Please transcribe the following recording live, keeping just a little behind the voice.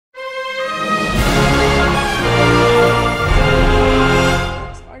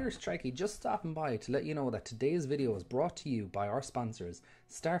Trekkie just stopping by to let you know that today's video is brought to you by our sponsors,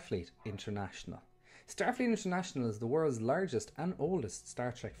 Starfleet International. Starfleet International is the world's largest and oldest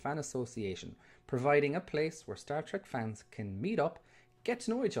Star Trek fan association, providing a place where Star Trek fans can meet up, get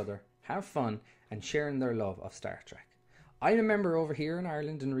to know each other, have fun, and share in their love of Star Trek. I'm a member over here in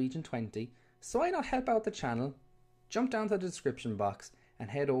Ireland in Region 20, so why not help out the channel? Jump down to the description box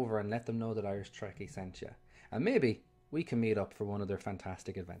and head over and let them know that Irish Trekkie sent you. And maybe we can meet up for one of their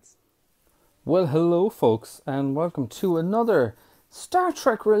fantastic events. Well, hello folks, and welcome to another Star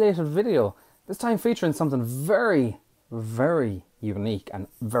Trek related video. This time featuring something very, very unique and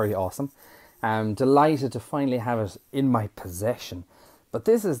very awesome. I'm delighted to finally have it in my possession. But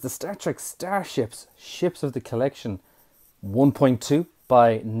this is the Star Trek Starships, Ships of the Collection 1.2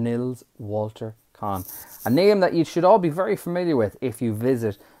 by Nils Walter Kahn. A name that you should all be very familiar with if you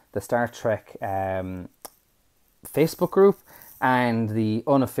visit the Star Trek Facebook group and the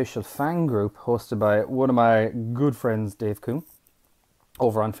unofficial fan group hosted by one of my good friends, Dave Kuhn,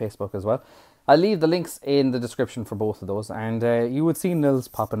 over on Facebook as well. I'll leave the links in the description for both of those, and you would see Nils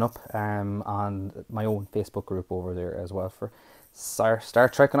popping up on my own Facebook group over there as well for Star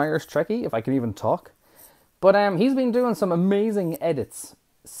Trek and Irish Trekkie, if I can even talk. But he's been doing some amazing edits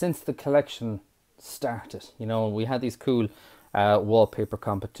since the collection started. You know, we had these cool wallpaper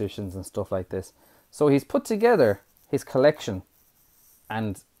competitions and stuff like this. So he's put together his collection,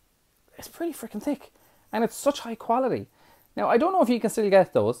 and it's pretty freaking thick, and it's such high quality. Now, I don't know if you can still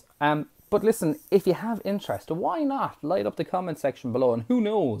get those, but listen, if you have interest, why not light up the comment section below, and who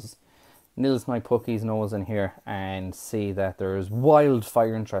knows, Nils might poke his nose in here and see that there's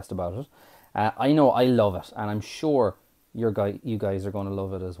wildfire interest about it. I know I love it, and I'm sure you guys are going to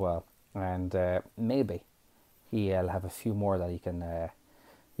love it as well, and maybe he'll have a few more that he can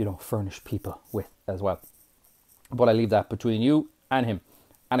you know, furnish people with as well. But I leave that between you and him.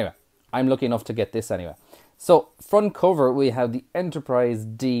 Anyway, I'm lucky enough to get this anyway. So, front cover, we have the Enterprise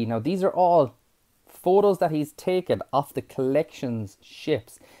D. Now, these are all photos that he's taken off the collection's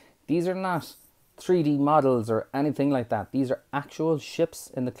ships. These are not 3D models or anything like that. These are actual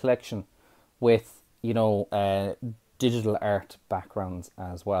ships in the collection with, you know, digital art backgrounds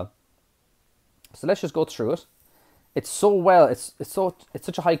as well. So let's just go through it. It's so well, it's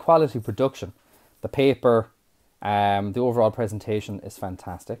such a high quality production. The paper, the overall presentation is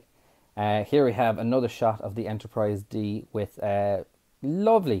fantastic. Here we have another shot of the Enterprise D with a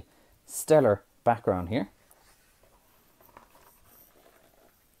lovely stellar background here.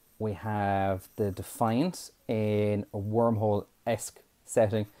 We have the Defiant in a wormhole-esque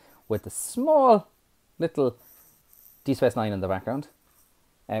setting with a small little Deep Space Nine in the background.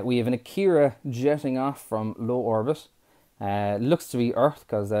 We have an Akira jetting off from low orbit. Looks to be Earth,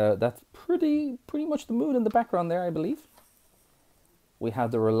 because that's pretty much the moon in the background there, I believe. We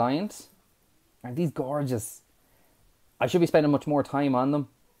have the Reliant. Aren't these gorgeous? I should be spending much more time on them,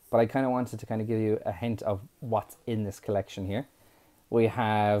 but I kind of wanted to kind of give you a hint of what's in this collection here. We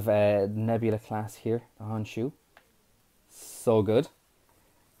have Nebula class here, the Honshu. So good.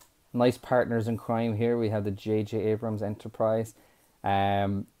 Nice partners in crime here. We have the J.J. Abrams Enterprise.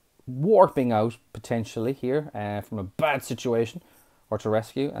 Warping out potentially here from a bad situation or to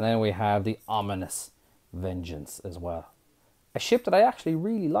rescue. And then we have the ominous Vengeance as well. A ship that I actually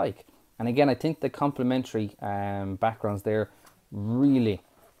really like. And again, I think the complementary backgrounds there really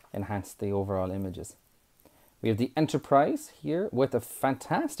enhance the overall images. We have the Enterprise here with a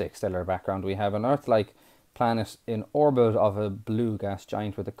fantastic stellar background. We have an Earth-like planet in orbit of a blue gas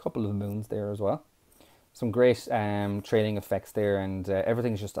giant with a couple of moons there as well. Some great trailing effects there, and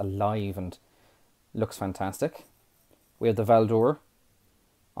everything's just alive and looks fantastic. We have the Valdor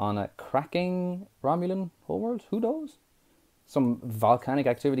on a cracking Romulan homeworld. Who knows? Some volcanic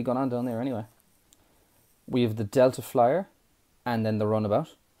activity going on down there anyway. We have the Delta Flyer and then the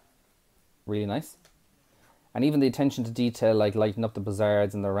Runabout. Really nice. And even the attention to detail, like lighting up the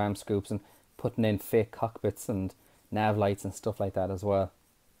Buzzards and the Ram Scoops and putting in fake cockpits and nav lights and stuff like that as well.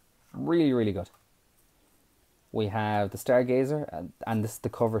 Really, really good. We have the Stargazer, and this is the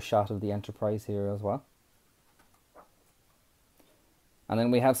cover shot of the Enterprise here as well. And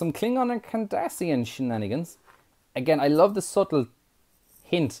then we have some Klingon and Cardassian shenanigans. Again, I love the subtle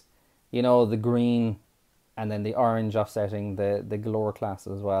hint, you know, the green and then the orange offsetting the Galore class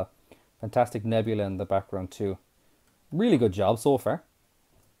as well. Fantastic Nebula in the background too. Really good job so far.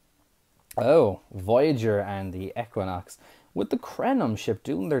 Oh, Voyager and the Equinox with the Krenom ship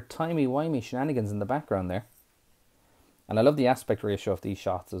doing their timey-wimey shenanigans in the background there. And I love the aspect ratio of these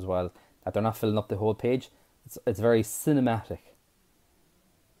shots as well, that they're not filling up the whole page. It's very cinematic.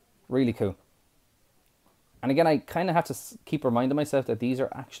 Really cool. And again, I kind of have to keep reminding myself that these are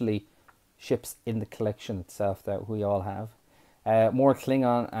actually ships in the collection itself that we all have. More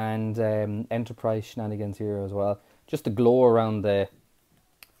Klingon and Enterprise shenanigans here as well. Just the glow around the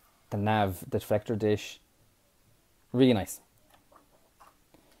nav, the deflector dish. Really nice.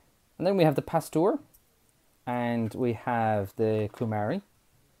 And then we have the Pasteur. And we have the Kumari.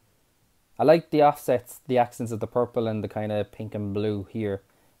 I like the offsets, the accents of the purple and the kind of pink and blue here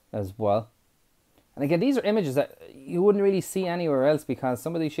as well. And again, these are images that you wouldn't really see anywhere else because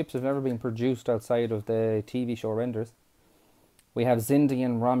some of these ships have never been produced outside of the TV show renders. We have Xindi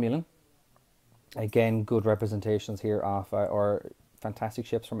and Romulan. Again, good representations here of our fantastic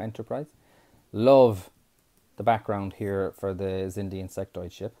ships from Enterprise. Love the background here for the Xindi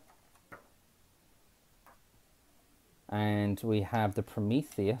insectoid ship. And we have the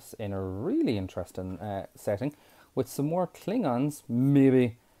Prometheus in a really interesting setting with some more Klingons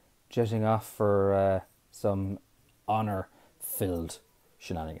maybe jetting off for some honor-filled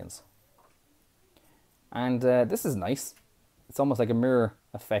shenanigans. And this is nice. It's almost like a mirror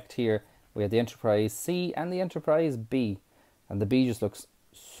effect here. We have the Enterprise C and the Enterprise B. And the B just looks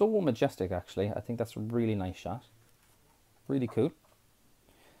so majestic, actually. I think that's a really nice shot. Really cool.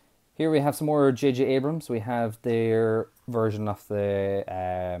 Here we have some more J.J. Abrams. We have their version of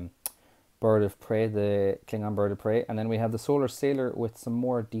the Bird of Prey, the Klingon Bird of Prey. And then we have the Solar Sailor with some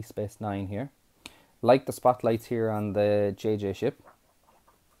more Deep Space Nine here. Like the spotlights here on the J.J. ship.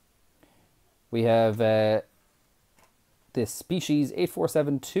 We have this Species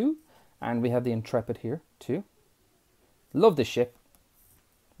 8472. And we have the Intrepid here too. Love this ship.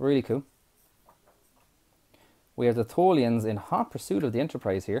 Really cool. We have the Tholians in hot pursuit of the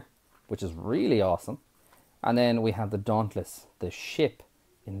Enterprise here, which is really awesome. And then we have the Dauntless, the ship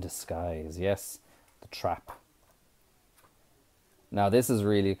in disguise. Yes, the trap. Now this is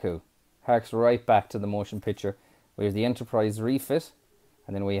really cool. Harks right back to the motion picture. We have the Enterprise refit,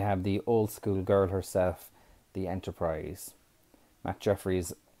 and then we have the old school girl herself, the Enterprise. Matt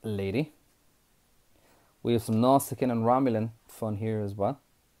Jeffries' lady. We have some Nausicaan and Romulan fun here as well.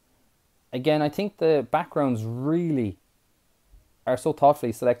 Again, I think the backgrounds really are so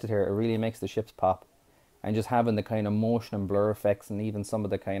thoughtfully selected here. It really makes the ships pop. And just having the kind of motion and blur effects and even some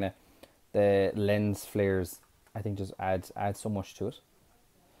of the kind of the lens flares, I think just adds so much to it.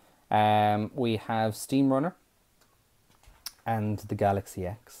 We have Steamrunner and the Galaxy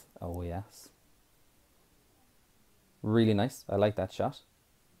X. Oh yes. Really nice. I like that shot.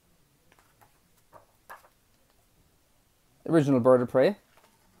 Original Bird of Prey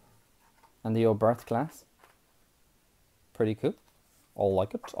and the Oberth class. Pretty cool. I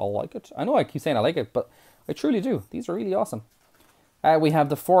like it. I like it. I know I keep saying I like it, but I truly do. These are really awesome. We have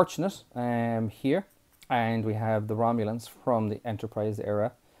the Fortunate here, and we have the Romulans from the Enterprise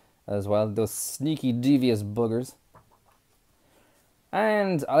era as well. Those sneaky, devious buggers.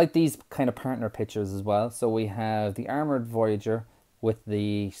 And I like these kind of partner pictures as well. So we have the Armored Voyager with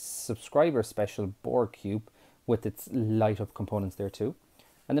the subscriber special Borg cube with its light up components there too.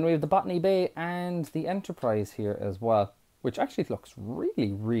 And then we have the Botany Bay and the Enterprise here as well, which actually looks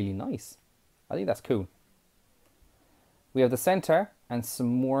really, really nice. I think that's cool. We have the Centaur and some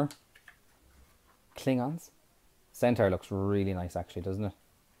more Klingons. Centaur looks really nice actually, doesn't it?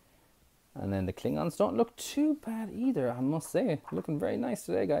 And then the Klingons don't look too bad either, I must say. Looking very nice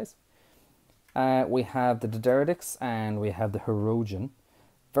today, guys. We have the Dideridics and we have the Hirogen.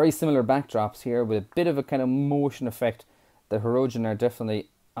 Very similar backdrops here with a bit of a kind of motion effect. The Hirogen are definitely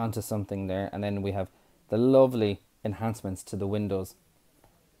onto something there. And then we have the lovely enhancements to the windows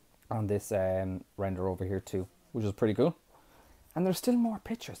on this render over here too, which is pretty cool. And there's still more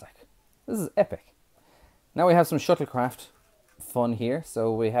pictures. Like, this is epic. Now we have some shuttlecraft fun here.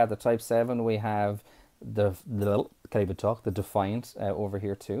 So we have the Type 7, we have the Defiant over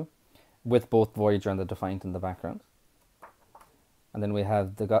here too, with both Voyager and the Defiant in the background. And then we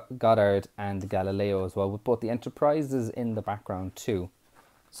have the Goddard and the Galileo as well, with both the Enterprises in the background too.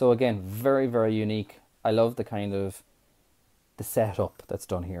 So again, very, very unique. I love the kind of the setup that's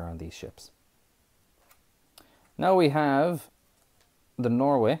done here on these ships. Now we have the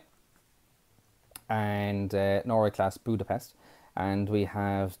Norway and Norway class Budapest, and we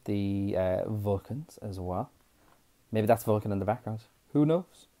have the Vulcans as well. Maybe that's Vulcan in the background. Who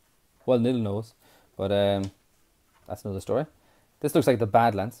knows? Well, Nil knows, but that's another story. This looks like the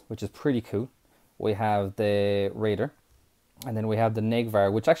Badlands, which is pretty cool. We have the Raider, and then we have the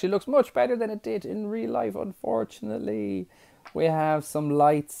Negvar, which actually looks much better than it did in real life, unfortunately. We have some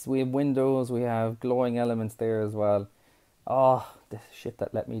lights, we have windows, we have glowing elements there as well. Oh, the shit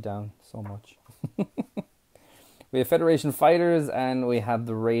that let me down so much. We have Federation fighters, and we have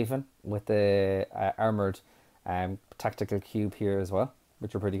the Raven with the armoured tactical cube here as well,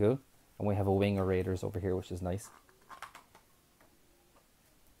 which are pretty cool. And we have a wing of Raiders over here, which is nice.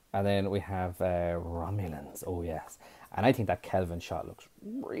 And then we have Romulans. Oh, yes. And I think that Kelvin shot looks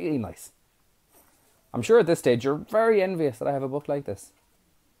really nice. I'm sure at this stage you're very envious that I have a book like this.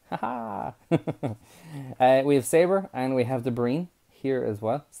 Haha! We have Sabre and we have the Breen here as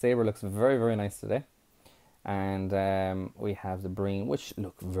well. Sabre looks very, very nice today. And we have the Breen, which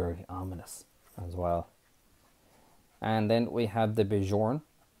look very ominous as well. And then we have the Bjorn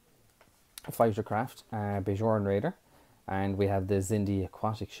fighter craft, Bjorn Raider. And we have the Zindi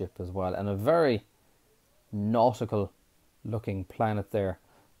aquatic ship as well. And a very nautical looking planet there.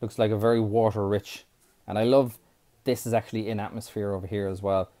 Looks like a very water rich. And I love this is actually in atmosphere over here as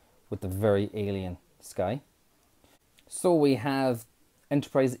well, with the very alien sky. So we have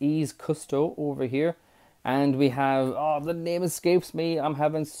Enterprise E's Custo over here. And we have, oh, the name escapes me. I'm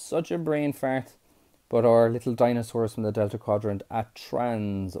having such a brain fart. But our little dinosaurs from the Delta Quadrant at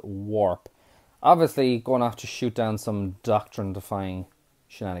Trans Warp. Obviously going off to shoot down some doctrine-defying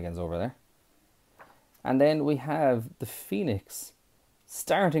shenanigans over there. And then we have the Phoenix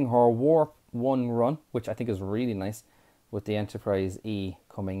starting her Warp 1 run, which I think is really nice, with the Enterprise E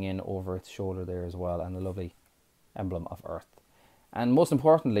coming in over its shoulder there as well, and a lovely emblem of Earth. And most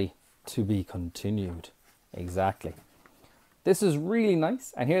importantly, to be continued. Exactly. This is really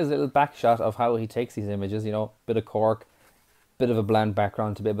nice, and here's a little back shot of how he takes these images, you know, bit of cork, bit of a bland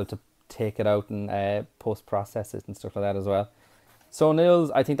background to be able to take it out and post-process it and stuff like that as well. So Nils,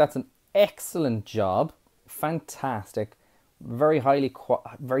 I think that's an excellent job. Fantastic. Very high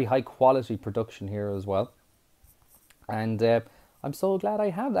quality production here as well. And I'm so glad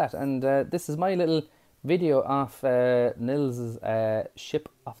I have that. And this is my little video of Nils's ship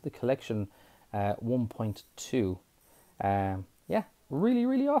of the collection 1.2. Yeah, really,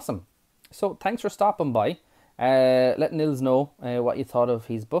 really awesome. So thanks for stopping by. Let Nils know what you thought of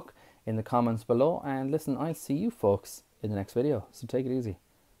his book in the comments below. And listen, I'll see you folks in the next video. So take it easy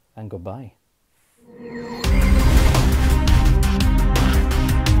and goodbye.